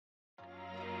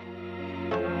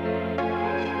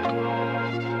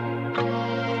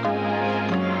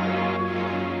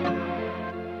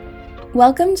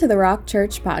Welcome to the Rock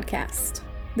Church Podcast.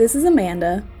 This is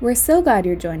Amanda. We're so glad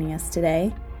you're joining us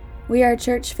today. We are a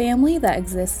church family that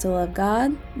exists to love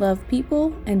God, love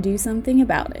people, and do something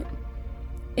about it.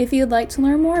 If you'd like to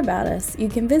learn more about us, you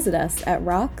can visit us at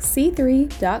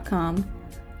rockc3.com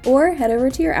or head over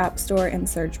to your app store and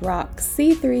search Rock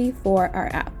C3 for our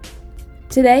app.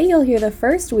 Today you'll hear the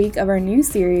first week of our new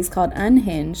series called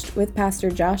Unhinged with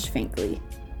Pastor Josh Finkley.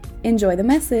 Enjoy the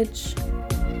message.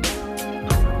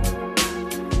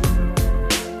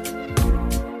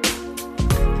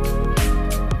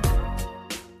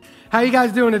 How you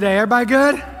guys doing today? Everybody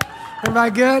good?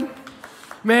 Everybody good?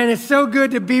 Man, it's so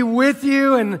good to be with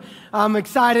you, and I'm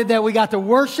excited that we got to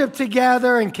worship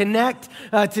together and connect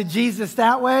to Jesus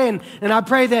that way. And I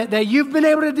pray that you've been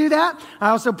able to do that.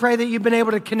 I also pray that you've been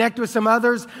able to connect with some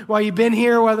others while you've been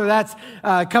here, whether that's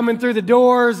coming through the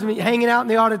doors, hanging out in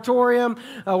the auditorium,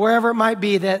 wherever it might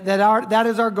be. That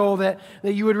is our goal, that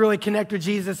you would really connect with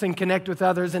Jesus and connect with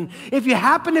others. And if you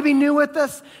happen to be new with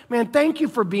us, man, thank you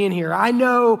for being here. I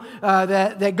know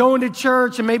that going to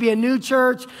church, and maybe a new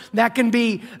church, that can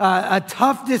be a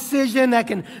tough decision, that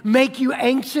can make you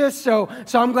anxious. So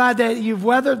I'm glad that you've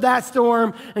weathered that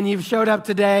storm and you've showed up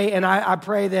today. And I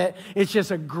pray that it's just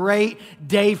a great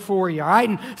day for you. All right.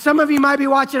 And some of you might be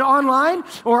watching online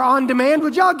or on demand.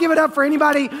 Would y'all give it up for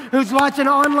anybody who's watching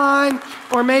online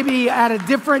or maybe at a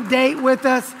different date with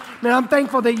us? Man, I'm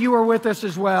thankful that you are with us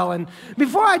as well. And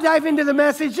before I dive into the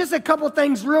message, just a couple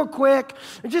things real quick,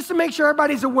 just to make sure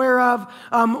everybody's aware of.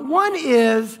 One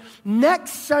is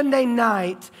next Sunday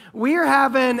night, we are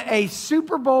having a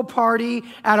Super Bowl party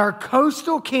at our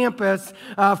Coastal campus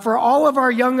for all of our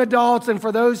young adults and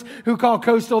for those who call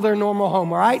Coastal their normal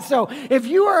home, all right? So if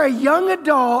you are a young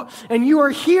adult and you are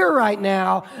here right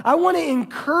now, I want to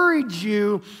encourage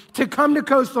you to come to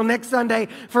Coastal next Sunday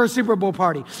for a Super Bowl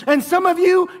party. And some of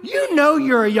you know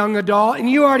you're a young adult and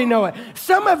you already know it.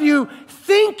 Some of you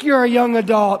think you're a young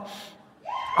adult.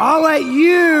 I'll let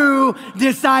you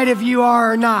decide if you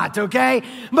are or not, okay?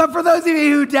 But for those of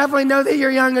you who definitely know that you're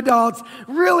young adults,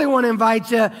 really want to invite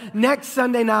you next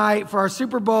Sunday night for our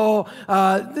Super Bowl.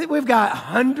 We've got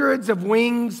hundreds of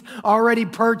wings already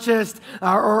purchased,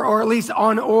 or at least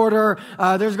on order.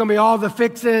 There's going to be all the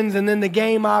fixins and then the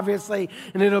game, obviously,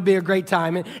 and it'll be a great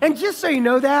time. And just so you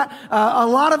know that, a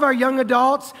lot of our young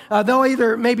adults, they'll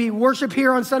either maybe worship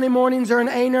here on Sunday mornings or in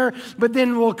Aner, but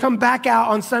then we'll come back out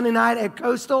on Sunday night at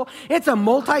Coastal. It's a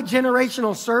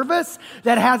multi-generational service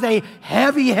that has a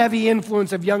heavy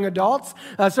influence of young adults.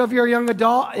 So if you're a young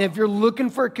adult, if you're looking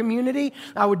for a community,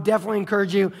 I would definitely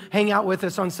encourage you, hang out with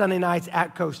us on Sunday nights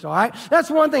at Coastal, all right? That's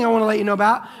one thing I want to let you know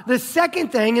about. The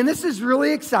second thing, and this is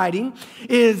really exciting,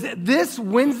 is this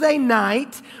Wednesday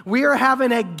night, we are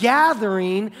having a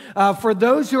gathering for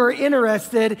those who are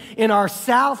interested in our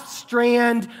South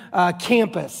Strand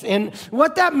campus. And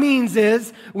what that means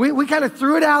is, we kind of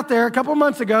threw it out there a couple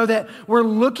months ago that we're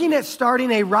looking at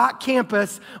starting a Rock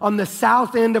campus on the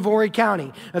south end of Horry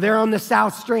County. They're on the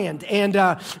South Strand.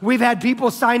 And we've had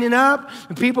people signing up,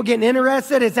 people getting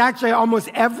interested. It's actually almost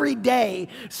every day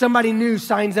somebody new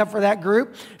signs up for that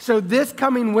group. So this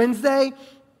coming Wednesday,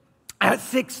 at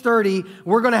 6:30,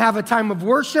 we're going to have a time of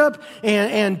worship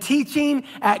and teaching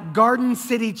at Garden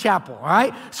City Chapel, all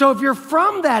right? So if you're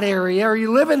from that area or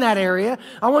you live in that area,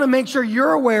 I want to make sure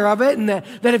you're aware of it, and that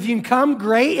if you can come,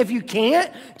 great. If you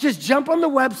can't, just jump on the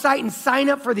website and sign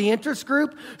up for the interest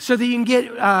group so that you can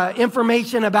get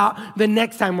information about the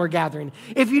next time we're gathering.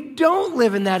 If you don't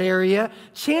live in that area,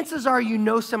 chances are you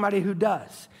know somebody who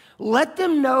does. Let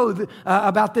them know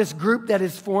about this group that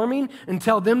is forming and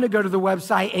tell them to go to the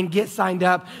website and get signed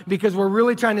up, because we're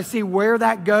really trying to see where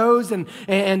that goes and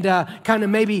kind of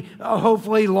maybe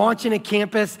hopefully launching a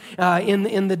campus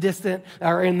in the distant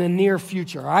or in the near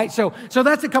future, all right? So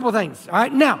that's a couple things, all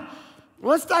right? Now,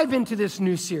 let's dive into this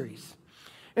new series.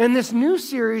 And this new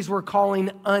series we're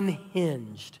calling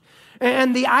Unhinged.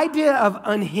 And the idea of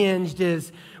unhinged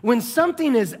is when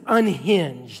something is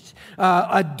unhinged,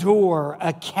 a door,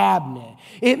 a cabinet,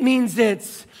 it means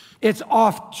it's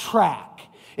off track.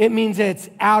 It means it's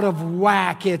out of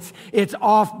whack. It's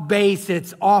off base.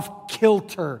 It's off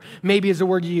kilter, maybe is the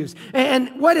word you use.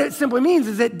 And what it simply means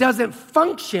is it doesn't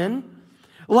function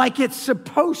like it's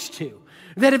supposed to.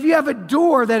 That if you have a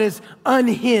door that is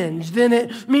unhinged, then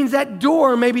it means that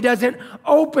door maybe doesn't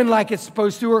open like it's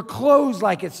supposed to or close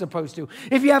like it's supposed to.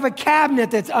 If you have a cabinet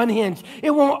that's unhinged,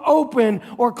 it won't open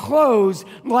or close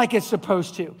like it's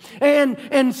supposed to.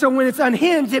 And so when it's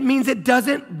unhinged, it means it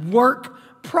doesn't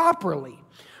work properly.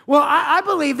 Well, I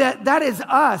believe that is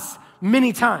us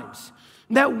many times.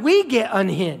 that we get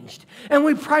unhinged. And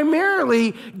we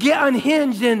primarily get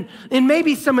unhinged in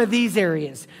maybe some of these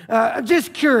areas. I'm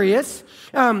just curious,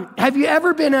 have you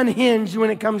ever been unhinged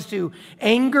when it comes to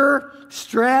anger,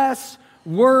 stress,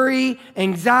 worry,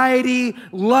 anxiety,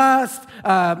 lust,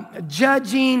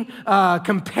 judging,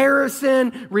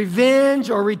 comparison, revenge,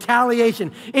 or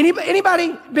retaliation?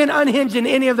 Anybody been unhinged in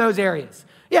any of those areas?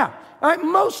 Yeah, all right,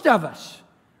 most of us.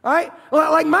 All right?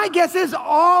 Well, like my guess is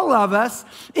all of us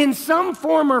in some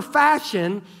form or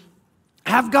fashion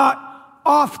have got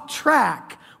off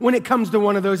track when it comes to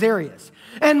one of those areas.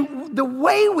 And the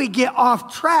way we get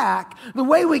off track, the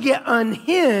way we get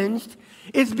unhinged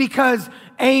is because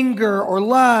anger or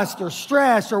lust or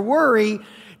stress or worry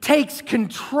takes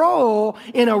control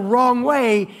in a wrong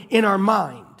way in our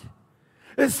mind.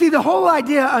 See, the whole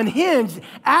idea of unhinged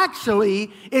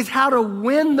actually is how to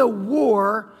win the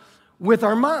war with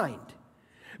our mind.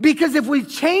 Because if we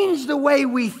change the way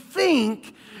we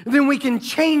think, then we can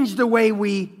change the way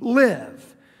we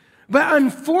live. But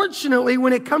unfortunately,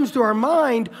 when it comes to our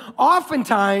mind,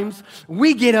 oftentimes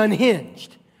we get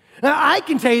unhinged. Now, I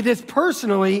can tell you this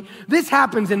personally, this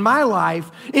happens in my life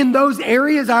in those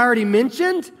areas I already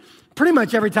mentioned pretty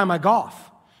much every time I golf.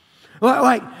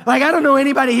 Like I don't know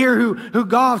anybody here who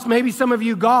golfs. Maybe some of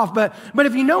you golf, but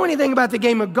if you know anything about the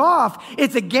game of golf,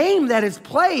 it's a game that is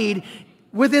played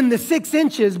within the 6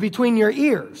 inches between your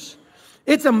ears.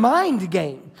 It's a mind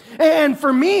game. And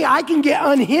for me, I can get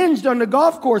unhinged on the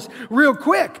golf course real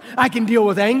quick. I can deal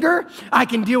with anger. I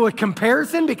can deal with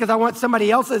comparison because I want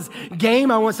somebody else's game.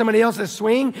 I want somebody else's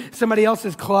swing, somebody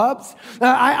else's clubs.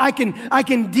 I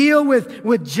can deal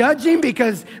with judging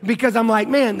because I'm like,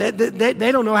 man,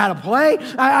 they don't know how to play.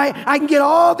 I can get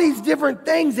all these different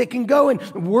things that can go and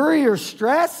worry or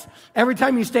stress. Every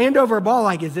time you stand over a ball,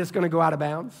 like, is this going to go out of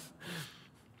bounds?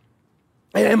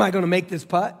 Am I going to make this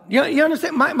putt? You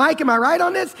understand? Mike, am I right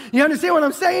on this? You understand what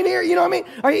I'm saying here? You know what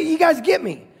I mean? You guys get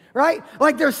me, right?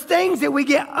 Like there's things that we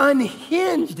get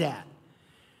unhinged at.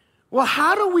 Well,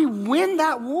 how do we win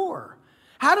that war?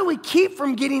 How do we keep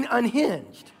from getting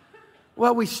unhinged?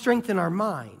 Well, we strengthen our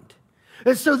mind.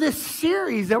 And so this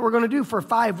series that we're going to do for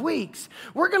 5 weeks,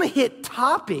 we're going to hit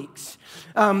topics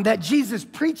that Jesus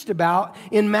preached about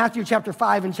in Matthew chapter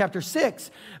 5 and chapter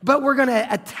 6, but we're going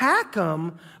to attack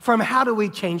them from how do we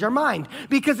change our mind.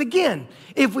 Because again,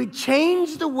 if we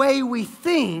change the way we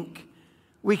think,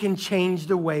 we can change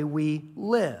the way we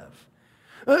live.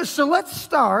 So let's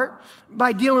start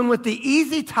by dealing with the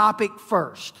easy topic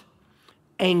first,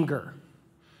 anger.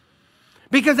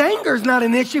 Because anger is not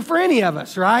an issue for any of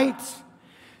us, right?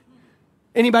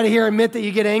 Anybody here admit that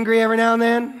you get angry every now and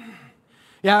then?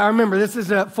 Yeah, I remember this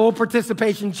is a full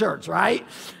participation church, right?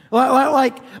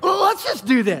 Like, let's just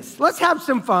do this. Let's have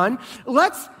some fun.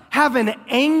 Let's have an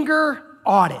anger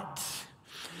audit.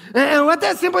 And what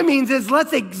that simply means is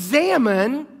let's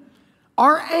examine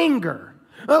our anger.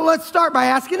 Let's start by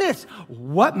asking this.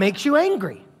 What makes you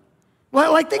angry?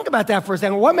 Like, think about that for a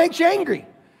second. What makes you angry?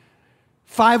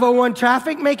 501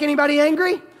 traffic make anybody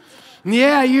angry?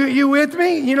 Yeah, you with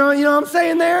me? You know what I'm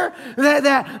saying there?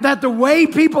 That the way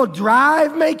people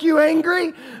drive make you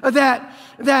angry?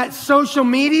 That social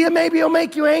media maybe will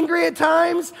make you angry at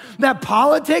times? That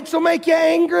politics will make you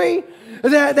angry?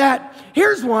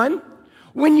 Here's one.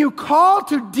 When you call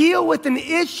to deal with an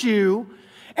issue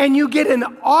and you get an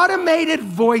automated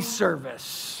voice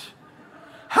service.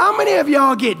 How many of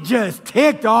y'all get just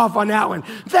ticked off on that one?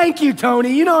 Thank you,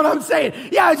 Tony. You know what I'm saying?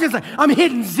 Yeah, it's just like, I'm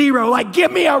hitting 0. Like,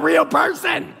 give me a real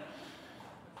person.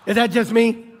 Is that just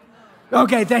me?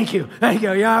 Okay, thank you. Thank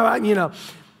you. Yeah,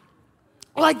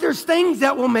 Like, there's things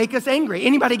that will make us angry.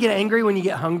 Anybody get angry when you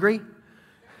get hungry?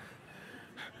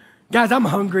 Guys, I'm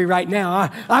hungry right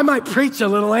now. I might preach a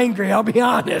little angry, I'll be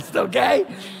honest, okay?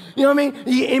 You know what I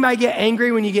mean? Anybody get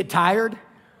angry when you get tired?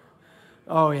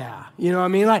 Oh, yeah. You know what I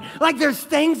mean? Like there's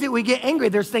things that we get angry.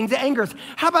 There's things that anger us.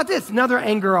 How about this? Another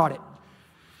anger audit.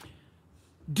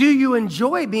 Do you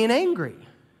enjoy being angry?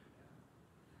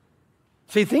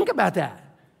 See, think about that.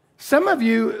 Some of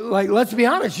you, like, let's be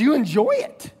honest, you enjoy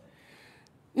it.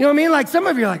 You know what I mean? Like some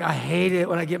of you are like, I hate it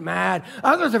when I get mad.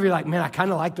 Others of you are like, man, I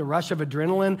kind of like the rush of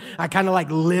adrenaline. I kind of like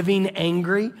living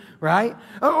angry, right?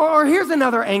 Or here's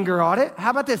another anger audit. How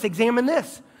about this? Examine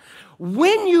this.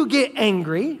 When you get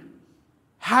angry,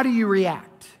 how do you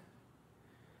react?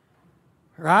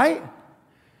 Right?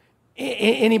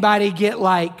 Anybody get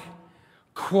like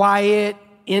quiet,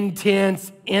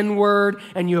 intense, inward,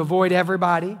 and you avoid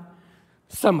everybody?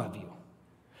 Some of you.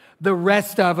 The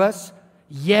rest of us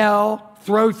yell,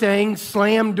 throw things,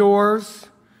 slam doors,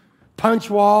 punch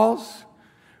walls,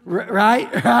 right?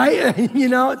 You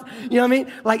know what I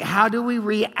mean? Like, how do we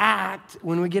react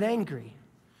when we get angry?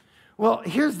 Well,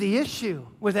 here's the issue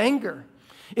with anger.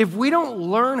 If we don't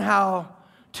learn how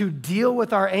to deal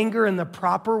with our anger in the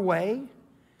proper way,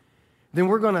 then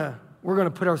we're gonna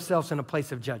put ourselves in a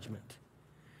place of judgment.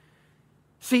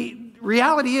 See,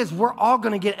 reality is we're all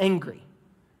gonna get angry.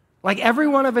 Like every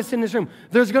one of us in this room,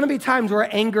 there's gonna be times where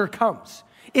anger comes.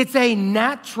 It's a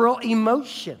natural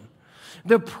emotion.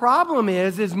 The problem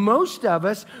is most of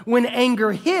us, when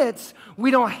anger hits, we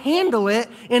don't handle it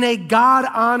in a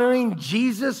God-honoring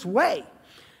Jesus way.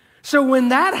 So when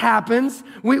that happens,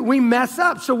 we mess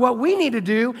up. So what we need to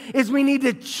do is we need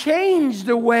to change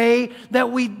the way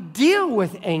that we deal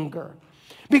with anger.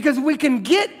 Because we can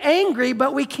get angry,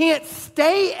 but we can't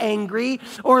stay angry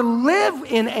or live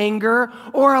in anger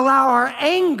or allow our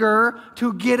anger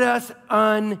to get us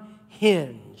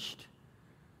unhinged.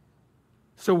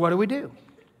 So what do?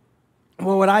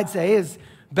 Well, what I'd say is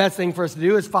best thing for us to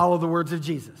do is follow the words of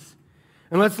Jesus.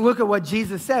 And let's look at what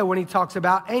Jesus said when he talks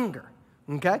about anger.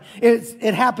 Okay?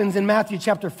 It happens in Matthew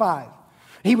chapter 5.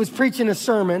 He was preaching a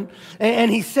sermon,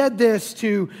 and he said this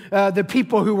to the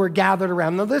people who were gathered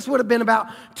around. Now, this would have been about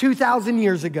 2,000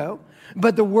 years ago,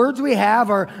 but the words we have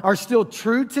are still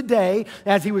true today.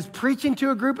 As he was preaching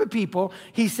to a group of people,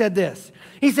 he said this.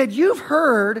 He said, "You've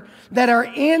heard that our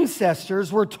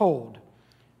ancestors were told,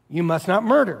 'You must not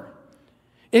murder.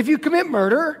 If you commit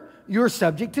murder, you're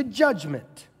subject to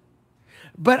judgment.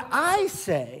 But I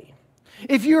say,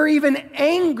 if you are even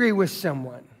angry with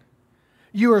someone,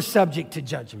 you are subject to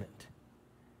judgment.'"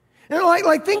 And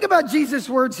like think about Jesus'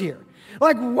 words here.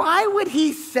 Like, why would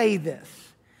he say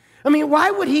this? I mean, why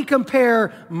would he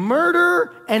compare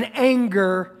murder and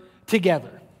anger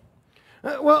together?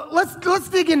 Well, let's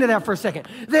dig into that for a second.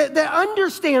 That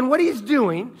understand what he's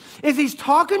doing is he's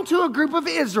talking to a group of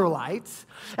Israelites,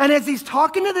 and as he's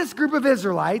talking to this group of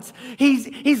Israelites,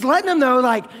 he's letting them know,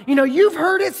 like, you've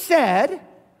heard it said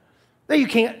that you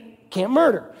can't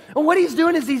murder. And what he's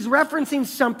doing is he's referencing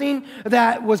something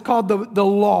that was called the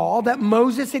law that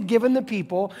Moses had given the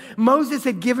people. Moses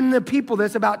had given the people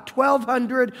this about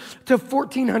 1,200 to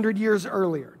 1,400 years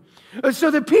earlier.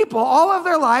 So the people, all of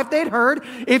their life, they'd heard,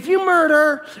 if you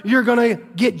murder, you're going to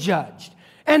get judged.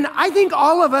 And I think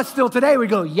all of us still today, we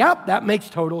go, yep, that makes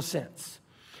total sense.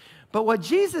 But what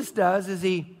Jesus does is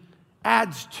he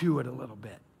adds to it a little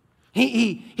bit.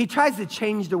 He tries to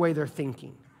change the way they're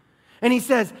thinking. And he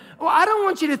says, well, I don't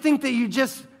want you to think that you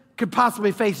just could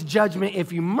possibly face judgment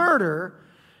if you murder.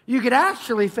 You could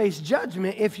actually face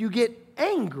judgment if you get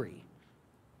angry.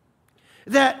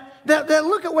 That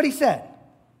look at what he said.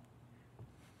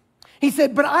 He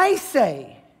said, but I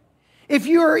say, if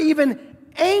you are even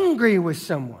angry with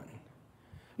someone,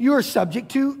 you are subject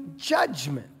to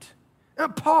judgment. Now,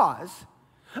 pause.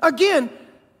 Again,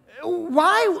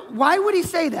 why would he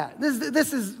say that?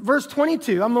 This is verse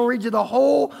 22. I'm going to read you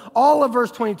all of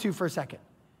verse 22 for a second.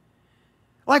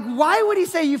 Like, why would he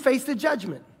say you face the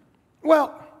judgment?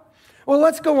 Well,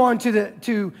 let's go on to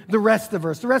the rest of the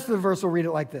verse. The rest of the verse will read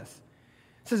it like this.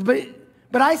 It says,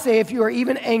 but I say, if you are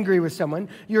even angry with someone,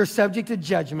 you're subject to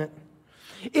judgment.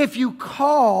 If you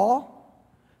call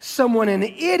someone an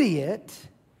idiot,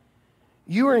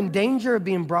 you are in danger of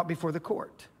being brought before the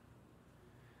court.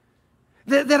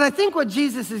 That I think what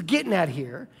Jesus is getting at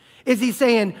here is he's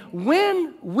saying,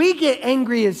 when we get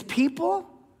angry as people,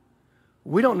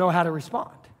 we don't know how to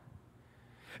respond.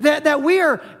 That we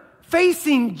are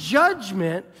facing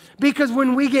judgment because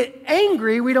when we get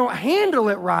angry, we don't handle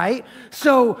it right.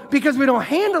 So because we don't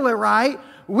handle it right,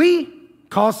 we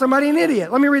call somebody an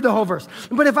idiot. Let me read the whole verse.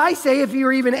 But if I say, if you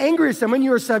are even angry with someone,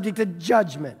 you are subject to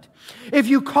judgment. If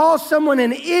you call someone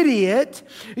an idiot,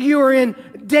 you are in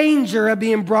danger of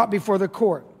being brought before the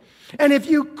court. And if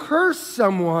you curse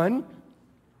someone,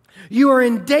 you are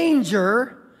in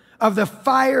danger of the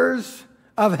fires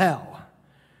of hell.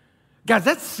 Guys,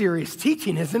 that's serious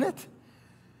teaching, isn't it?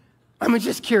 I'm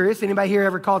just curious. Anybody here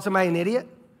ever called somebody an idiot?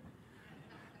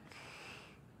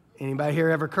 Anybody here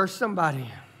ever cursed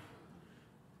somebody?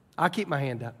 I'll keep my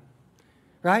hand up.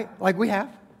 Right? Like we have.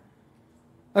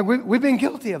 Like we've been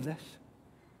guilty of this.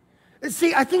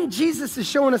 See, I think Jesus is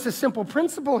showing us a simple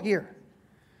principle here.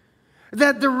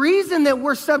 That the reason that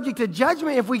we're subject to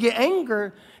judgment if we get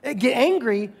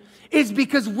angry is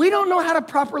because we don't know how to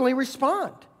properly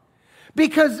respond.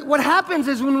 Because what happens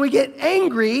is when we get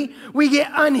angry, we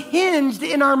get unhinged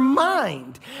in our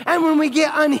mind. And when we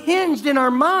get unhinged in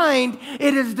our mind,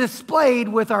 it is displayed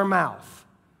with our mouth.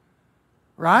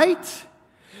 Right?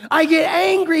 I get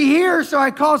angry here, so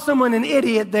I call someone an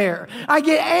idiot there. I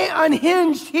get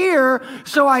unhinged here,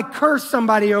 so I curse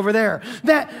somebody over there.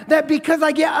 That because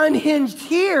I get unhinged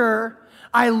here,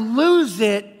 I lose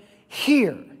it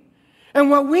here. And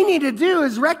what we need to do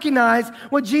is recognize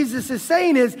what Jesus is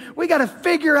saying is we got to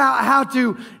figure out how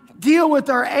to deal with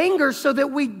our anger so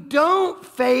that we don't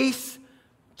face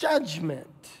judgment.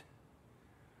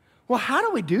 Well, how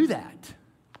do we do that?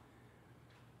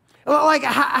 Like,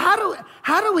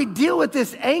 how do we deal with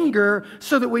this anger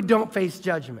so that we don't face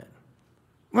judgment?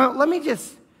 Well, let me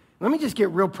just get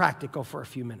real practical for a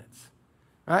few minutes.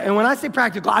 All right? And when I say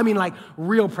practical, I mean like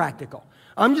real practical.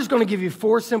 I'm just going to give you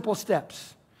 4 simple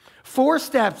steps. 4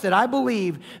 steps that I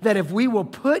believe that if we will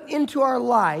put into our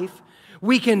life,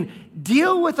 we can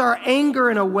deal with our anger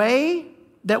in a way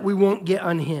that we won't get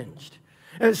unhinged.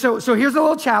 So here's a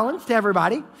little challenge to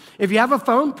everybody. If you have a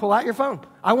phone, pull out your phone.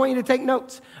 I want you to take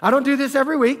notes. I don't do this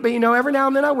every week, but every now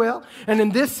and then I will. And in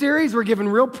this series, we're giving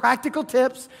real practical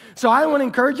tips. So I want to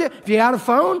encourage you, if you have a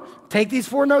phone, take these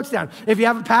 4 notes down. If you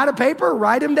have a pad of paper,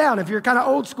 write them down if you're kind of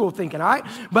old school thinking, all right?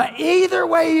 But either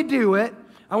way you do it,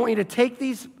 I want you to take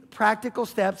these practical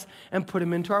steps and put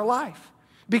them into our life.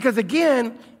 Because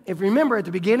again, if you remember at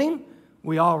the beginning,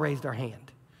 we all raised our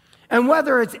hand. And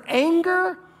whether it's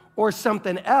anger or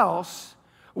something else,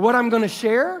 what I'm going to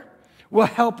share will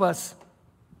help us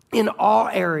in all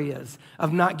areas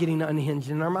of not getting unhinged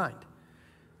in our mind.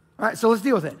 All right, so let's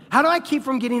deal with it. How do I keep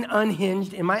from getting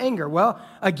unhinged in my anger? Well,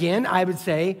 again, I would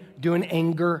say do an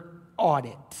anger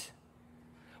audit.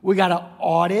 We got to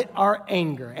audit our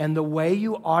anger. And the way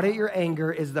you audit your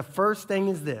anger is the first thing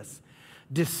is this.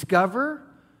 Discover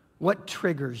what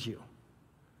triggers you.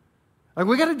 Like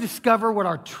we got to discover what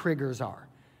our triggers are.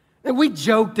 And we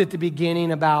joked at the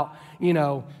beginning about,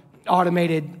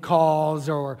 automated calls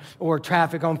or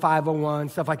traffic on 501,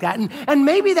 stuff like that. And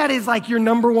maybe that is like your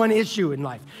number one issue in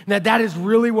life. That is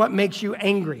really what makes you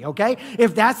angry, okay?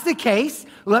 If that's the case,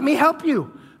 let me help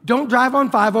you. Don't drive on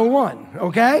 501,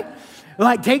 okay?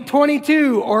 Like take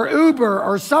 22 or Uber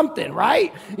or something,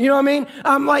 right? You know what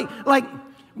I mean?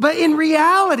 But in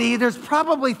reality, there's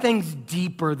probably things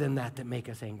deeper than that make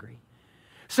us angry.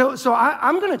 So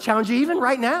I'm going to challenge you even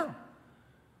right now.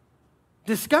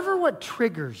 Discover what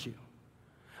triggers you.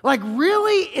 Like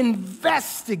really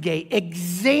investigate,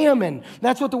 examine.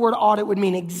 That's what the word audit would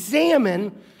mean.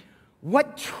 Examine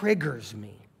what triggers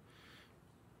me.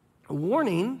 A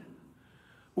warning,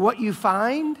 what you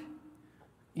find,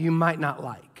 you might not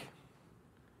like.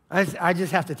 I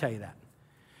just have to tell you that.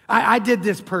 I did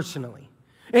this personally.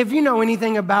 If you know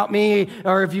anything about me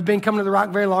or if you've been coming to the Rock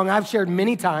very long, I've shared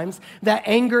many times that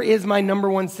anger is my number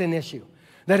one sin issue.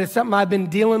 That is something I've been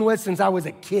dealing with since I was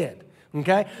a kid,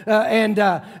 okay?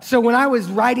 So when I was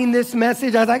writing this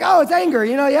message, I was like, oh, it's anger,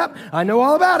 yep, I know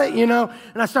all about it, and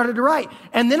I started to write.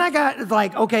 And then I got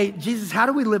like, okay, Jesus, how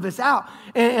do we live this out?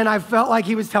 And I felt like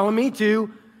he was telling me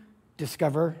to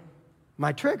discover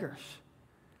my triggers.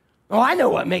 Oh, I know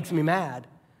what makes me mad.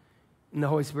 And the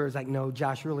Holy Spirit was like, no,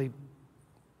 Josh, really,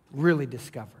 really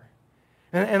discover.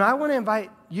 And I want to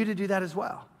invite you to do that as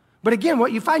well. But again,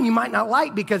 what you find you might not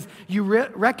like because you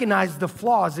recognize the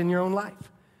flaws in your own life.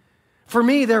 For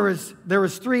me, there was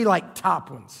 3 like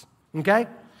top ones, okay?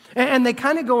 And they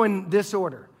kind of go in this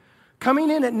order.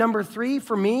 Coming in at number 3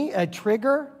 for me, a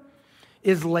trigger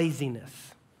is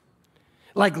laziness.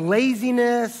 Like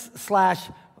laziness /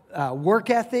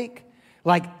 work ethic.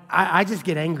 Like I just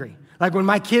get angry. Like when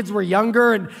my kids were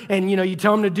younger and you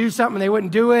tell them to do something and they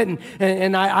wouldn't do it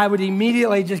and I would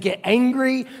immediately just get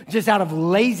angry just out of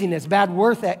laziness, bad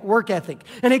work ethic.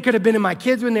 And it could have been in my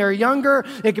kids when they were younger.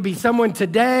 It could be someone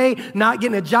today not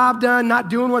getting a job done, not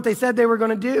doing what they said they were going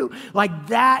to do. Like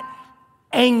that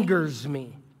angers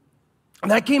me.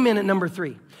 That came in at number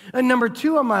 3. And number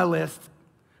 2 on my list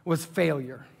was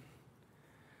failure.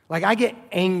 Like I get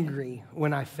angry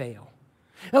when I fail.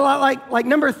 Like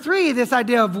number 3, this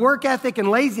idea of work ethic and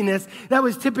laziness, that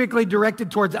was typically directed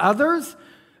towards others.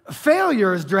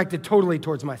 Failure is directed totally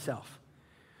towards myself.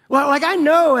 Well, like I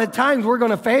know at times we're going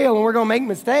to fail and we're going to make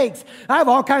mistakes. I have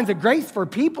all kinds of grace for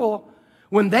people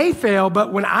when they fail,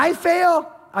 but when I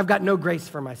fail, I've got no grace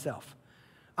for myself.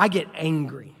 I get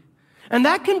angry. And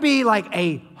that can be like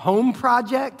a home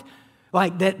project.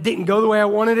 Like that didn't go the way I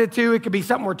wanted it to. It could be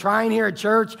something we're trying here at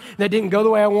church that didn't go the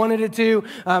way I wanted it to.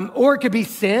 Or it could be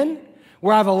sin,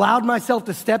 where I've allowed myself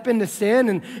to step into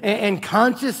sin and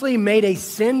consciously made a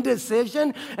sin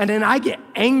decision, and then I get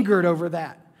angered over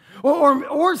that.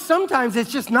 Or sometimes it's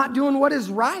just not doing what is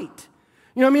right.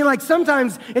 You know what I mean? Like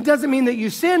sometimes it doesn't mean that you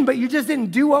sin, but you just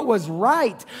didn't do what was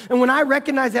right. And when I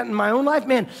recognize that in my own life,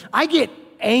 man, I get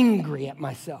angry at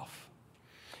myself.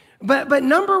 But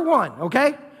number 1,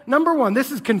 okay? Number 1,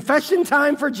 this is confession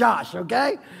time for Josh,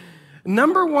 okay?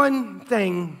 Number 1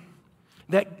 thing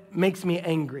that makes me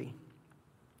angry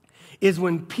is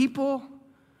when people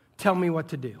tell me what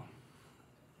to do.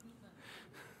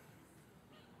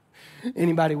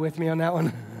 Anybody with me on that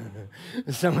one?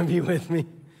 Some of you with me?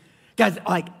 Guys,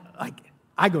 like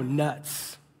I go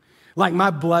nuts. Like my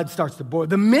blood starts to boil.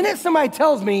 The minute somebody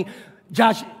tells me,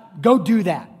 Josh, go do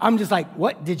that, I'm just like,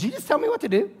 what? Did you just tell me what to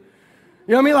do? You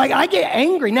know what I mean? Like I get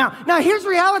angry. Now here's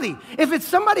reality. If it's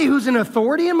somebody who's an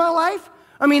authority in my life,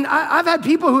 I mean, I've had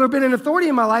people who have been an authority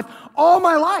in my life all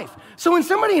my life. So when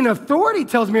somebody in authority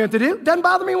tells me what to do, it doesn't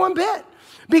bother me one bit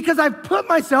because I've put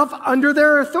myself under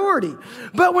their authority.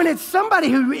 But when it's somebody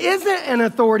who isn't an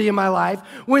authority in my life,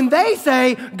 when they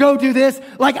say, go do this,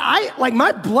 like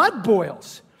my blood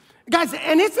boils. Guys,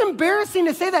 and it's embarrassing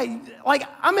to say that. Like,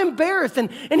 I'm embarrassed, and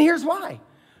here's why.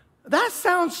 That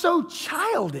sounds so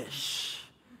childish,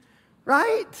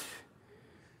 right?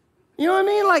 You know what I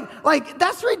mean? Like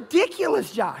that's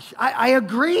ridiculous, Josh. I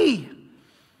agree.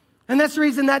 And that's the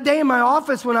reason that day in my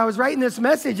office when I was writing this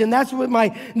message, and that's what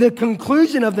the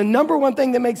conclusion of the number one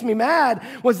thing that makes me mad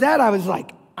was that I was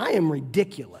like, I am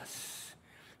ridiculous.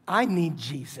 I need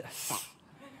Jesus.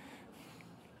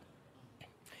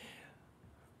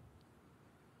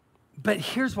 But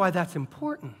here's why that's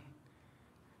important.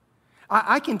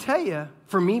 I can tell you,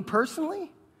 for me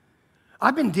personally,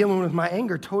 I've been dealing with my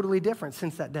anger totally different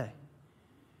since that day.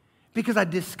 Because I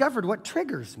discovered what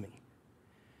triggers me.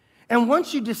 And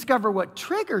once you discover what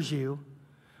triggers you,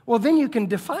 well, then you can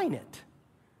define it.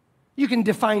 You can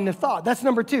define the thought. That's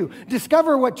number 2.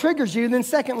 Discover what triggers you, then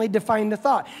secondly, define the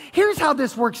thought. Here's how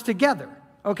this works together,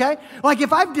 okay? Like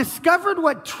if I've discovered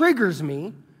what triggers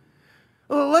me,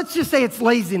 let's just say it's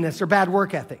laziness or bad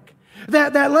work ethic.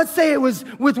 That let's say it was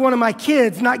with one of my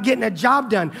kids not getting a job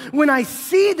done. When I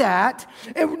see that,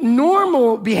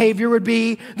 normal behavior would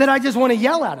be that I just want to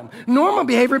yell at him. Normal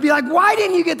behavior would be like, why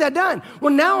didn't you get that done?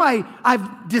 Well, now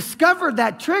I've discovered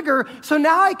that trigger, so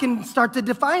now I can start to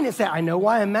define it. Say, I know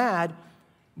why I'm mad,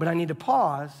 but I need to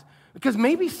pause because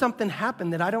maybe something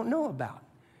happened that I don't know about.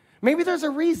 Maybe there's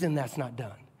a reason that's not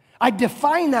done. I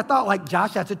define that thought like,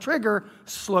 Josh, that's a trigger,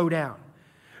 slow down.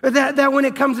 That when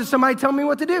it comes to somebody telling me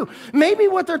what to do, maybe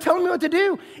what they're telling me what to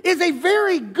do is a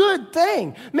very good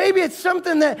thing. Maybe it's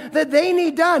something that they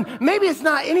need done. Maybe it's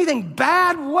not anything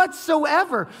bad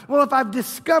whatsoever. Well, if I've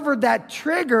discovered that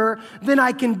trigger, then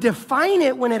I can define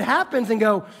it when it happens and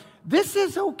go, this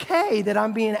is okay that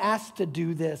I'm being asked to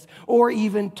do this or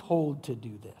even told to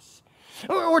do this.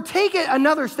 Or take it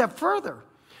another step further.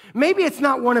 Maybe it's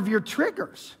not one of your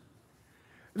triggers.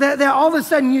 That all of a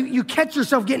sudden you catch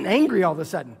yourself getting angry all of a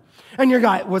sudden. And you're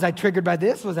like, was I triggered by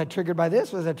this? Was I triggered by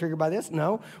this? Was I triggered by this?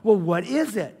 No. Well, what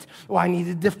is it? Well, I need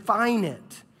to define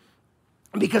it.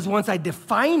 Because once I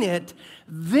define it,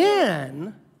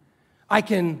 then I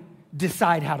can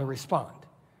decide how to respond.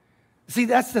 See,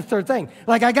 that's the third thing.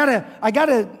 Like I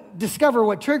gotta discover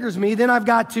what triggers me, then I've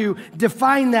got to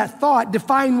define that thought,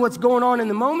 define what's going on in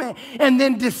the moment, and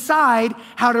then decide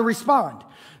how to respond.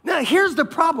 Now, here's the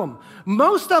problem.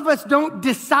 Most of us don't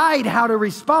decide how to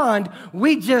respond.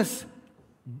 We just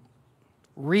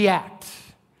react,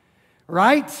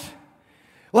 right?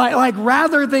 Like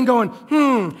rather than going,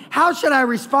 how should I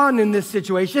respond in this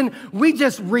situation? We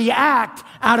just react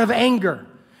out of anger.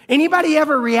 Anybody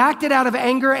ever reacted out of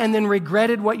anger and then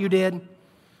regretted what you did?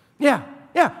 Yeah,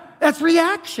 that's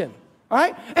reaction, all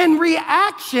right? And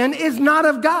reaction is not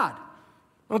of God.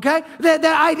 Okay? That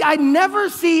I never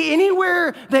see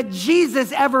anywhere that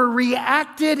Jesus ever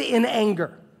reacted in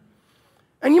anger.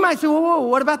 And you might say, whoa,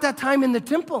 what about that time in the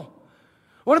temple?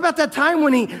 What about that time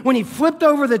when he flipped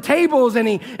over the tables and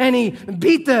he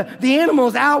beat the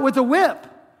animals out with a whip?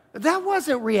 That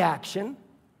wasn't reaction.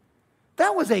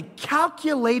 That was a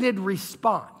calculated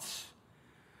response.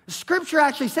 Scripture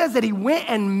actually says that he went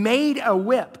and made a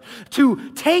whip.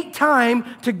 To take time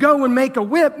to go and make a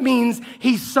whip means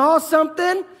he saw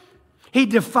something, he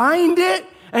defined it,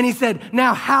 and he said,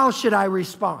 now how should I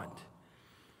respond?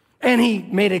 And he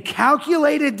made a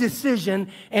calculated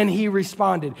decision and he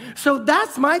responded. So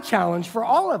that's my challenge for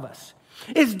all of us,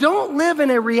 is don't live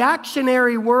in a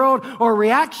reactionary world or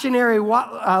reactionary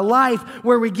life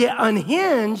where we get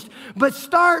unhinged, but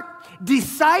start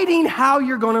deciding how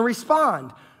you're going to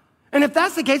respond. And if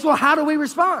that's the case, well, how do we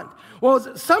respond?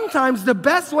 Well, sometimes the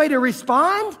best way to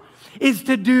respond is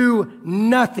to do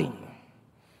nothing,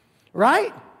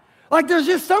 right? Like there's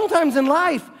just sometimes in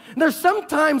life, there's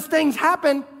sometimes things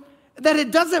happen that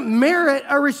it doesn't merit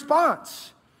a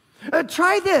response.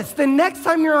 Try this. The next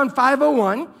time you're on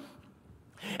 501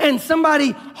 and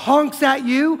somebody honks at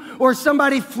you or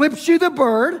somebody flips you the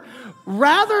bird,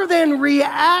 rather than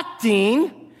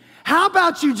reacting, how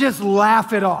about you just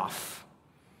laugh it off?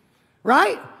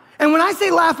 Right? And when I say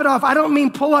laugh it off, I don't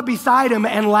mean pull up beside them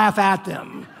and laugh at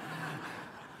them.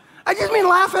 I just mean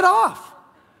laugh it off.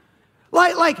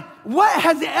 Like what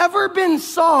has ever been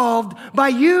solved by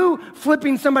you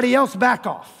flipping somebody else back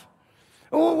off?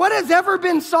 What has ever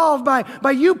been solved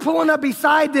by you pulling up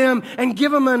beside them and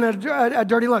giving them a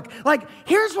dirty look? Like,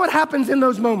 here's what happens in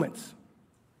those moments.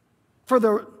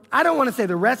 I don't want to say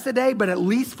the rest of the day, but at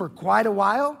least for quite a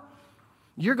while,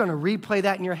 you're going to replay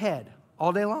that in your head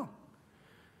all day long.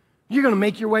 You're going to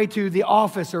make your way to the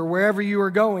office or wherever you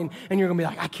are going, and you're going to be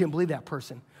like, I can't believe that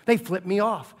person. They flipped me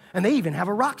off. And they even have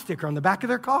a rock sticker on the back of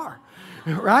their car,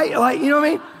 right? Like, you know what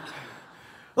I mean?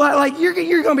 Like you're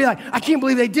going to be like, I can't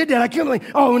believe they did that. I can't believe,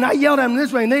 and I yelled at them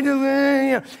this way, and they do,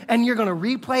 and you're going to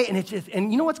replay,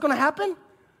 and you know what's going to happen?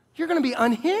 You're going to be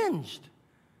unhinged.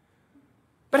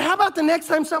 But how about the next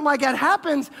time something like that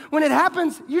happens? When it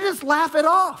happens, you just laugh it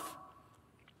off.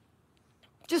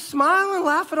 Just smile and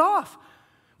laugh it off.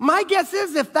 My guess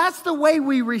is if that's the way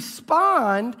we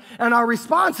respond, and our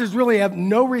response is really have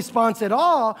no response at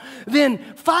all,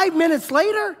 then 5 minutes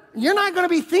later, you're not going to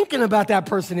be thinking about that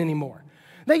person anymore.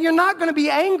 That you're not going to be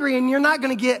angry and you're not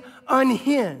going to get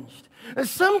unhinged.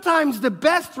 Sometimes the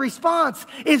best response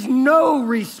is no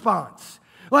response.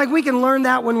 Like we can learn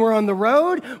that when we're on the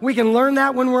road. We can learn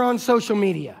that when we're on social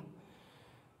media.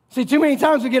 See, too many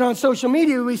times we get on social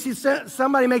media, we see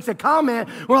somebody makes a comment,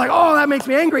 we're like, oh, that makes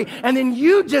me angry, and then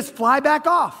you just fly back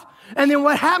off. And then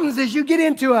what happens is you get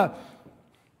into a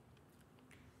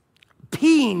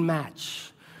peeing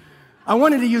match. I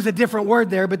wanted to use a different word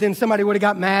there, but then somebody would have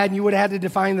got mad and you would have had to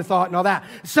define the thought and all that.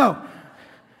 So,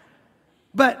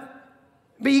 but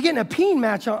you get in a peeing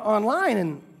match online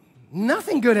and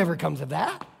nothing good ever comes of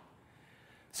that.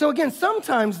 So again,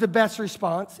 sometimes the best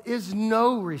response is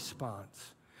no response.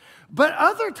 But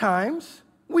other times,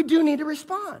 we do need to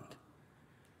respond.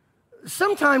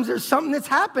 Sometimes there's something that's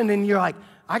happened and you're like,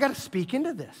 I got to speak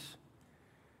into this.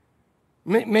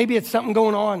 Maybe it's something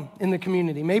going on in the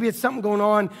community. Maybe it's something going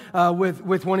on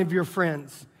with one of your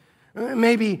friends.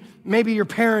 Maybe your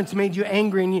parents made you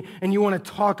angry and you want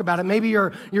to talk about it. Maybe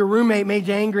your roommate made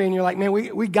you angry and you're like, man,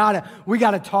 we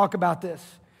gotta talk about this.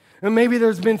 And maybe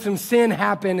there's been some sin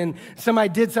happen and somebody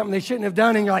did something they shouldn't have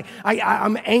done and you're like,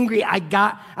 I'm angry,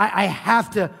 I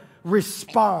have to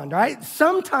respond, right?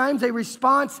 Sometimes a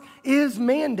response is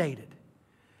mandated.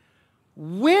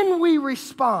 When we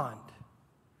respond,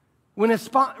 when a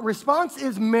response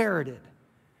is merited,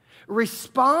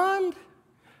 respond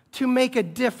to make a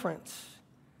difference,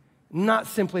 not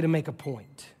simply to make a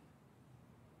point.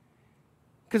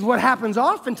 Because what happens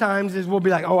oftentimes is we'll be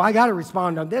like, I got to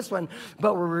respond on this one,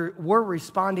 but we're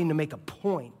responding to make a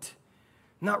point,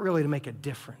 not really to make a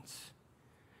difference.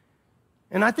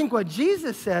 And I think what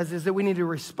Jesus says is that we need to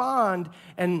respond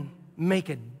and make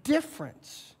a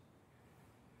difference.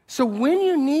 So when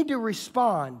you need to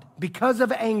respond because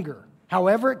of anger,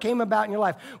 however it came about in your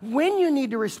life, when you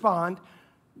need to respond,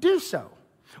 do so.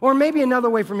 Or maybe another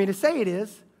way for me to say it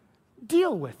is,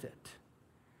 deal with it.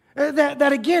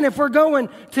 That again, if we're going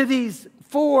to these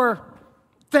 4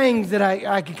 things that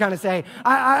I can kind of say,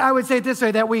 I would say it this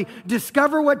way, that we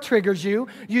discover what triggers you,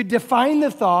 you define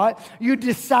the thought, you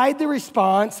decide the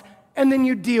response, and then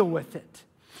you deal with it.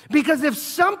 Because if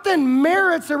something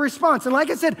merits a response, and like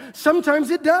I said, sometimes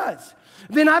it does,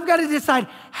 then I've got to decide,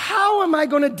 how am I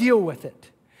going to deal with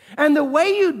it? And the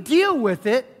way you deal with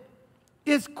it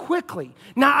is quickly.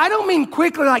 Now, I don't mean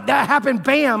quickly like that happened,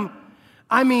 bam.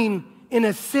 I mean, in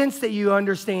a sense that you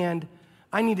understand,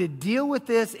 I need to deal with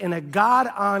this in a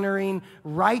God-honoring,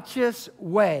 righteous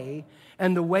way,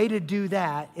 and the way to do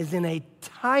that is in a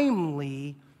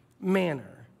timely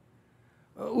manner.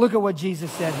 Look at what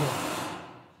Jesus said here.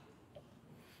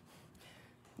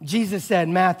 Jesus said,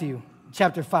 Matthew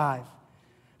chapter 5,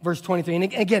 verse 23, and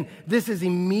again, this is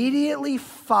immediately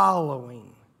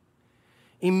following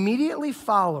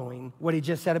what he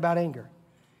just said about anger.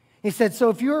 He said, so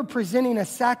if you're presenting a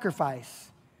sacrifice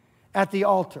at the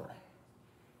altar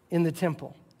in the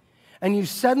temple, and you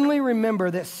suddenly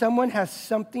remember that someone has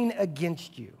something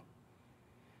against you,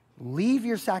 leave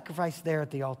your sacrifice there at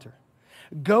the altar.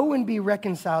 Go and be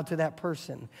reconciled to that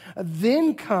person.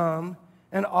 Then come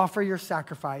and offer your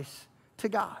sacrifice to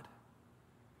God.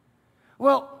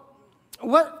 Well,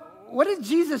 what did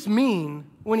Jesus mean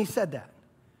when he said that?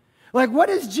 Like, what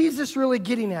is Jesus really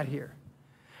getting at here?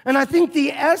 And I think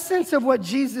the essence of what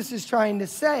Jesus is trying to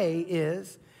say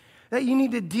is that you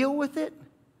need to deal with it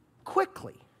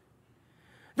quickly.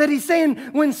 That he's saying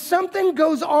when something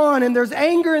goes on and there's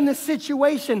anger in the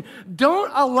situation,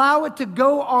 don't allow it to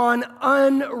go on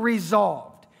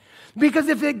unresolved. Because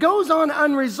if it goes on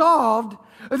unresolved,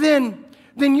 then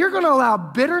you're going to allow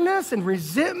bitterness and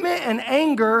resentment and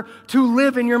anger to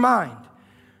live in your mind.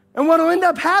 And what will end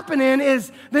up happening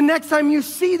is the next time you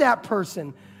see that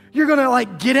person, you're going to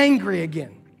like get angry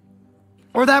again.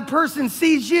 Or that person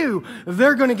sees you,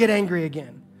 they're going to get angry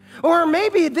again. Or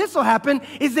maybe this will happen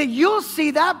is that you'll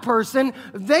see that person,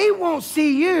 they won't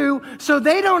see you, so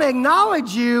they don't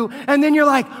acknowledge you, and then you're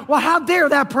like, well, how dare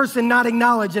that person not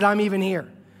acknowledge that I'm even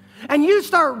here? And you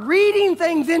start reading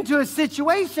things into a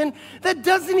situation that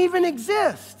doesn't even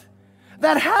exist.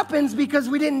 That happens because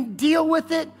we didn't deal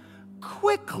with it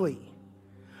quickly.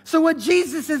 So what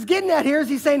Jesus is getting at here is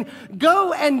he's saying,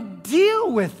 go and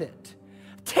deal with it.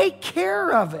 Take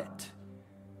care of it.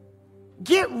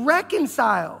 Get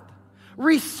reconciled.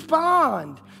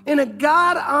 Respond in a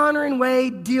God-honoring way.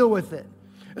 Deal with it.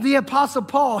 The Apostle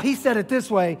Paul, he said it this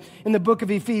way in the book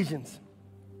of Ephesians.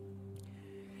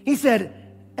 He said,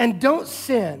 and don't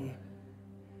sin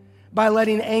by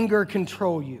letting anger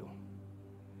control you.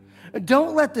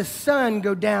 Don't let the sun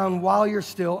go down while you're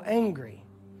still angry.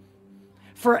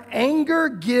 For anger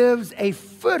gives a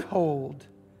foothold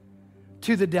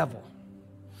to the devil.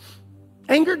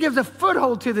 Anger gives a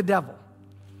foothold to the devil.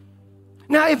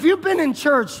 Now, if you've been in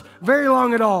church very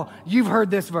long at all, you've heard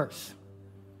this verse.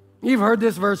 You've heard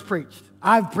this verse preached.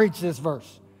 I've preached this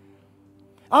verse.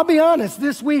 I'll be honest,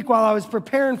 this week while I was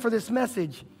preparing for this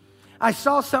message, I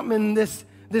saw something in this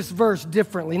verse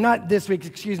differently. Not this week,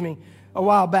 a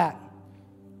while back.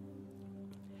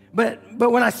 But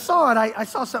when I saw it, I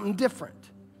saw something different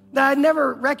that I'd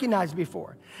never recognized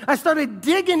before. I started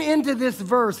digging into this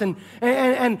verse and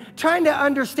trying to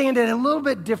understand it a little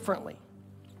bit differently.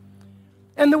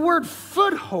 And the word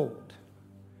foothold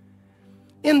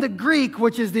in the Greek,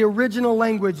 which is the original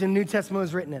language the New Testament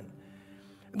was written in,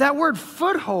 that word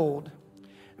foothold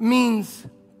means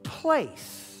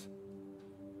place.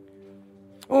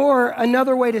 Or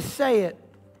another way to say it,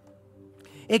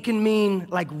 it can mean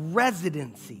like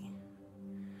residency.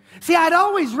 See, I'd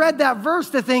always read that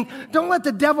verse to think, don't let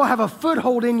the devil have a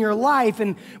foothold in your life.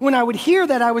 And when I would hear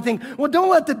that, I would think, well, don't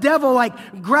let the devil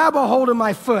like grab a hold of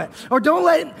my foot. Or don't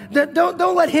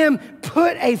let him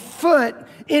put a foot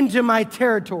into my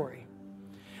territory.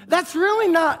 That's really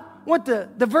not what the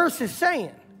verse is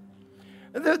saying.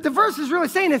 The verse is really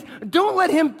saying is, don't let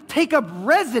him take up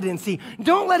residency.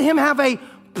 Don't let him have a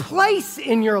place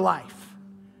in your life.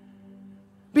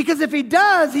 Because if he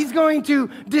does, he's going to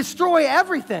destroy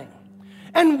everything.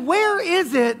 And where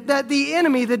is it that the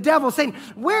enemy, the devil, is saying,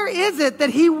 where is it that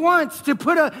he wants to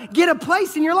get a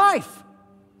place in your life?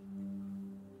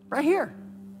 Right here.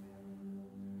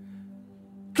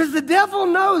 Because the devil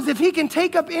knows if he can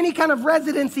take up any kind of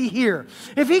residency here,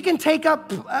 if he can take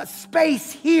up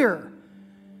space here,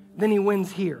 then he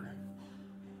wins here.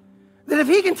 That if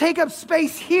he can take up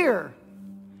space here,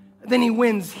 then he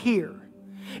wins here.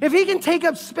 If he can take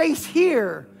up space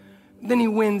here, then he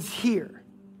wins here.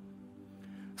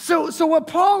 So what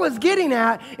Paul is getting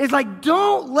at is like,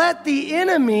 don't let the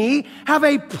enemy have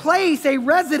a place, a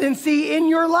residency in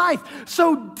your life.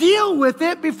 So deal with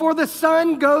it before the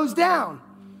sun goes down.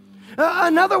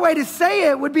 Another way to say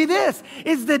it would be this,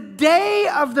 is the day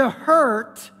of the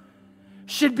hurt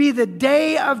should be the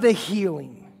day of the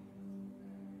healing.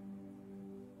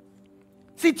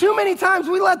 See, too many times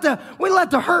we let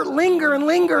the hurt linger and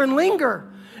linger and linger.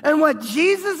 And what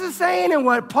Jesus is saying and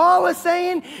what Paul is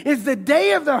saying is the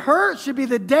day of the hurt should be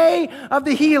the day of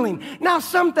the healing. Now,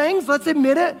 some things, let's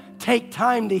admit it, take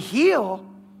time to heal.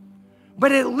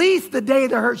 But at least the day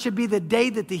of the hurt should be the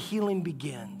day that the healing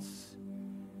begins.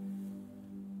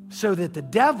 So that the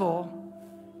devil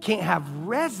can't have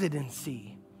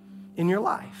residency in your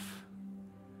life.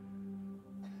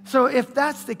 So if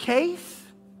that's the case,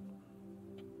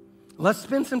 let's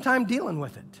spend some time dealing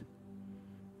with it.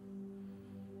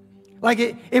 Like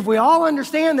if we all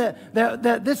understand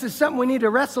that this is something we need to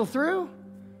wrestle through,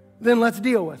 then let's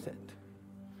deal with it.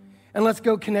 And let's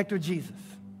go connect with Jesus.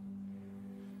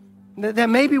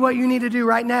 That maybe what you need to do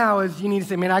right now is you need to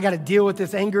say, man, I got to deal with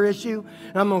this anger issue,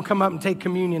 and I'm going to come up and take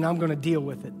communion. I'm going to deal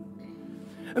with it.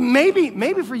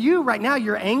 Maybe for you right now,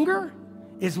 your anger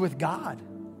is with God.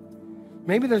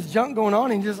 Maybe there's junk going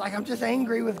on and you're just like, I'm just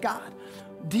angry with God.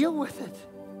 Deal with it.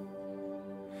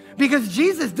 Because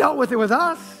Jesus dealt with it with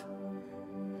us.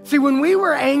 See, when we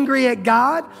were angry at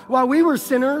God, while we were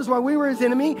sinners, while we were his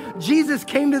enemy, Jesus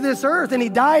came to this earth and he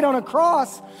died on a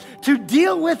cross to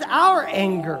deal with our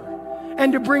anger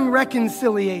and to bring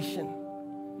reconciliation.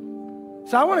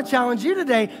 So I want to challenge you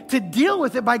today to deal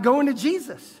with it by going to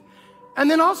Jesus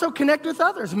and then also connect with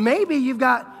others. Maybe you've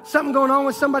got something going on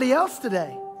with somebody else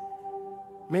today.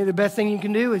 Maybe the best thing you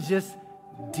can do is just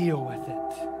deal with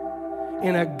it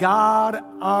in a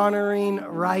God-honoring,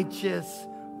 righteous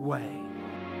way.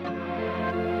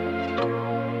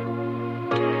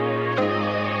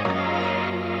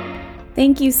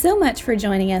 Thank you so much for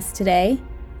joining us today.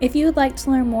 If you would like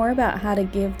to learn more about how to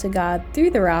give to God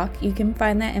through the rock, you can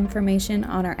find that information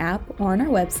on our app or on our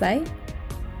website.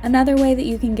 Another way that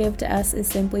you can give to us is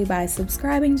simply by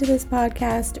subscribing to this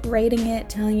podcast, rating it,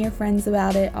 telling your friends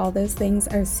about it. All those things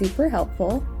are super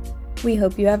helpful. We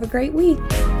hope you have a great week.